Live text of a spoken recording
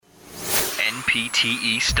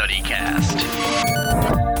NPTE StudyCast.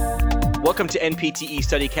 Welcome to NPTE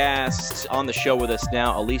StudyCast. On the show with us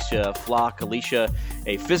now, Alicia Flock. Alicia,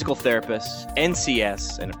 a physical therapist,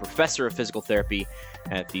 NCS, and a professor of physical therapy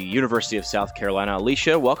at the University of South Carolina.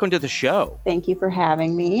 Alicia, welcome to the show. Thank you for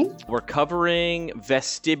having me. We're covering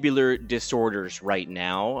vestibular disorders right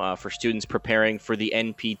now for students preparing for the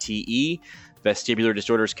NPTE. Vestibular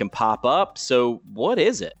disorders can pop up. So what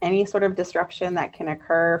is it? Any sort of disruption that can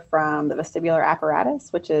occur from the vestibular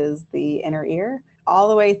apparatus, which is the inner ear, all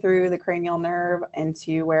the way through the cranial nerve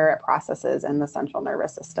into where it processes in the central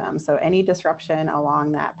nervous system. So any disruption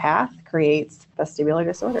along that path creates vestibular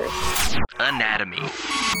disorders. Anatomy.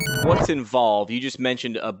 What's involved? You just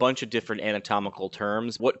mentioned a bunch of different anatomical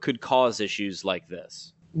terms. What could cause issues like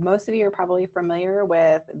this? Most of you are probably familiar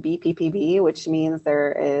with BPPV, which means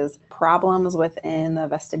there is problems within the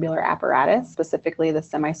vestibular apparatus, specifically the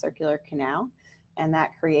semicircular canal, and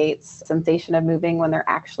that creates sensation of moving when there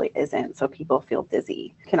actually isn't, so people feel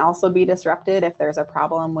dizzy. It can also be disrupted if there's a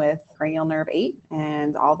problem with cranial nerve 8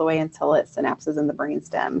 and all the way until it synapses in the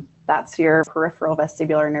brainstem. That's your peripheral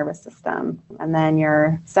vestibular nervous system. And then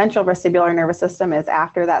your central vestibular nervous system is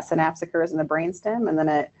after that synapse occurs in the brainstem, and then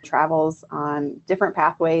it travels on different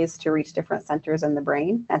pathways to reach different centers in the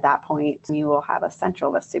brain. At that point, you will have a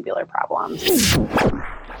central vestibular problem.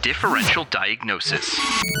 Differential diagnosis.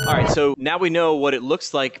 All right, so now we know what it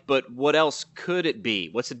looks like, but what else could it be?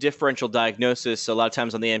 What's a differential diagnosis? A lot of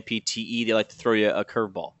times on the NPTE, they like to throw you a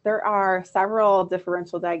curveball. There are several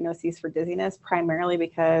differential diagnoses for dizziness, primarily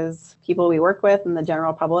because people we work with and the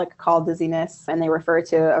general public call dizziness, and they refer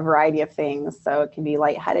to a variety of things. So it can be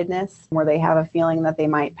lightheadedness, where they have a feeling that they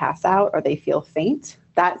might pass out or they feel faint.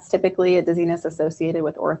 That's typically a dizziness associated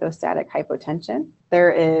with orthostatic hypotension.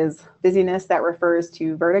 There is dizziness that refers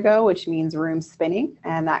to vertigo, which means room spinning,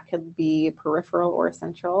 and that could be peripheral or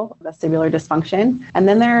central vestibular dysfunction. And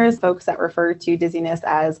then there's folks that refer to dizziness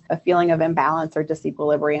as a feeling of imbalance or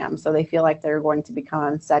disequilibrium. So they feel like they're going to become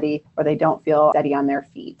unsteady or they don't feel steady on their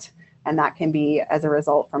feet. And that can be as a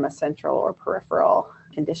result from a central or peripheral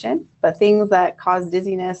condition. But things that cause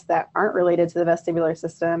dizziness that aren't related to the vestibular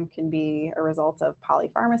system can be a result of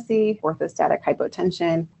polypharmacy, orthostatic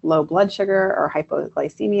hypotension, low blood sugar or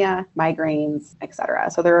hypoglycemia, migraines,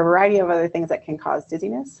 etc. So there are a variety of other things that can cause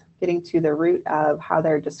dizziness. Getting to the root of how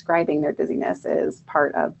they're describing their dizziness is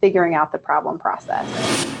part of figuring out the problem process.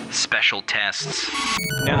 Special tests.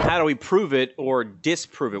 Now, how do we prove it or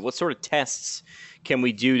disprove it? What sort of tests can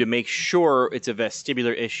we do to make sure it's a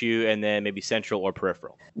vestibular issue and then maybe central or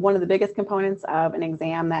peripheral? One of the biggest components of an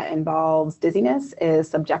exam that involves dizziness is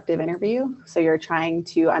subjective interview. So you're trying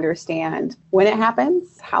to understand when it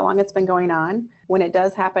happens, how long it's been going on, when it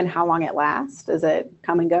does happen, how long it lasts. Is it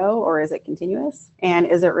come and go or is it continuous? And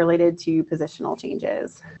is it related to positional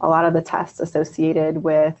changes? A lot of the tests associated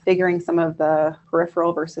with figuring some of the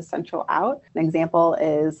peripheral versus central out. An example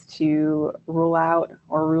is to rule out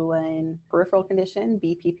or rule in peripheral condition,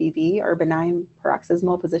 BPPV, or benign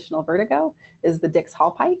paroxysmal positional vertigo, is the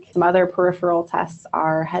Dix-Hallpike. Some other peripheral tests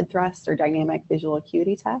are head thrust or dynamic visual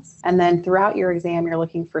acuity tests. And then throughout your exam, you're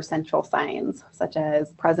looking for central signs, such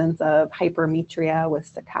as presence of hypermetria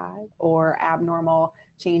with saccade or abnormal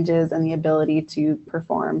changes in the ability to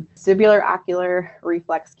perform vestibular ocular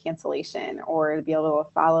reflex cancellation, or to be able to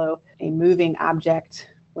follow a moving object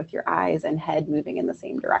with your eyes and head moving in the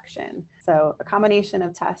same direction. So a combination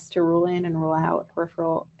of tests to rule in and rule out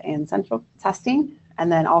peripheral and central testing,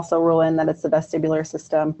 and then also rule in that it's the vestibular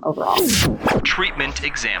system overall. Treatment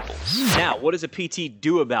examples. Now, what does a PT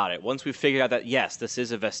do about it? Once we've figured out that, yes, this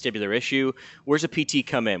is a vestibular issue, where's a PT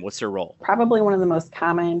come in? What's their role? Probably one of the most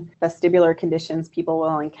common vestibular conditions people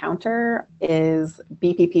will encounter is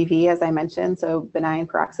BPPV, as I mentioned, so benign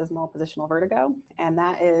paroxysmal positional vertigo. And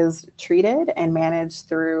that is treated and managed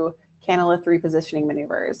through cannula 3 positioning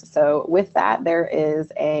maneuvers. So with that, there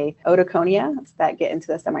is a otoconia that get into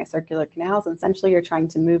the semicircular canals, and essentially you're trying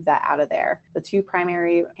to move that out of there. The two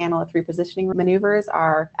primary cannula 3 positioning maneuvers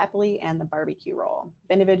are Epley and the barbecue roll. If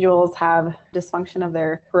individuals have dysfunction of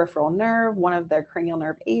their peripheral nerve, one of their cranial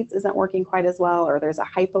nerve 8s isn't working quite as well, or there's a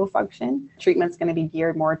hypofunction, treatment's going to be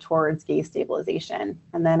geared more towards gaze stabilization.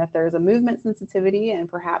 And then if there's a movement sensitivity and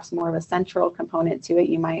perhaps more of a central component to it,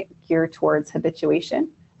 you might gear towards habituation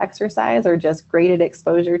exercise or just graded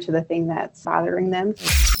exposure to the thing that's bothering them.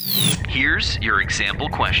 Here's your example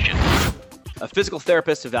question. A physical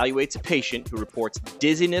therapist evaluates a patient who reports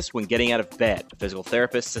dizziness when getting out of bed. The physical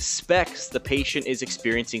therapist suspects the patient is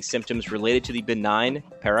experiencing symptoms related to the benign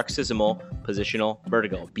paroxysmal positional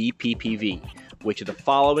vertigo, BPPV. Which of the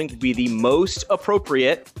following would be the most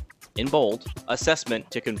appropriate, in bold, assessment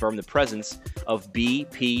to confirm the presence of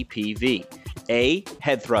BPPV? A,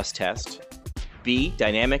 head thrust test, B,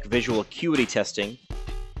 dynamic visual acuity testing,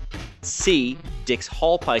 C,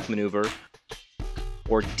 Dix-Hallpike maneuver,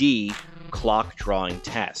 or D, clock drawing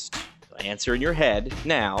test? Answer in your head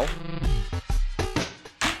now.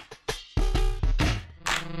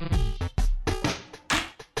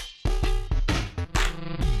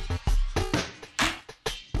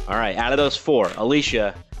 All right, out of those four,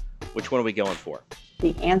 Alicia, which one are we going for?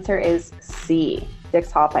 The answer is C,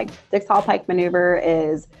 Dix-Hallpike. Dix-Hallpike maneuver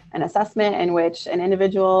is an assessment in which an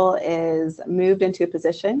individual is moved into a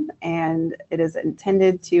position, and it is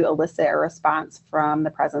intended to elicit a response from the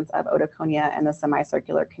presence of otoconia and the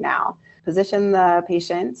semicircular canal. Position the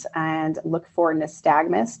patient and look for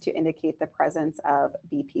nystagmus to indicate the presence of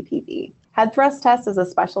BPPV. Head thrust test is a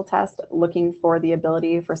special test looking for the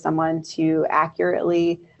ability for someone to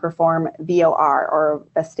accurately perform VOR, or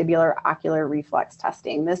vestibular ocular reflex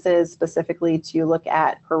testing. This is specifically to look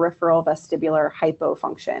at peripheral vestibular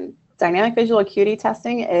hypofunction. Dynamic visual acuity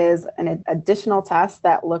testing is an additional test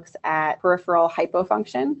that looks at peripheral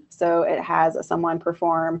hypofunction. So it has someone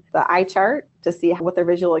perform the eye chart to see what their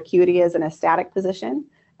visual acuity is in a static position,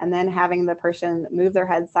 and then having the person move their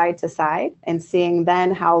head side to side and seeing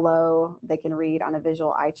then how low they can read on a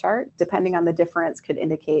visual eye chart. Depending on the difference could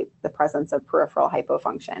indicate the presence of peripheral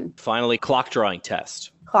hypofunction. Finally, clock drawing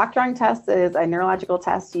test. Clock drawing test is a neurological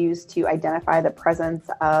test used to identify the presence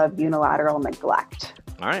of unilateral neglect.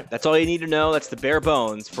 All right, that's all you need to know. That's the bare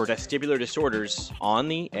bones for vestibular disorders on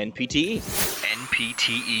the NPTE.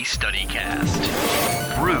 NPTE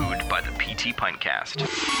StudyCast. Brewed by the PT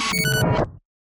Pintcast.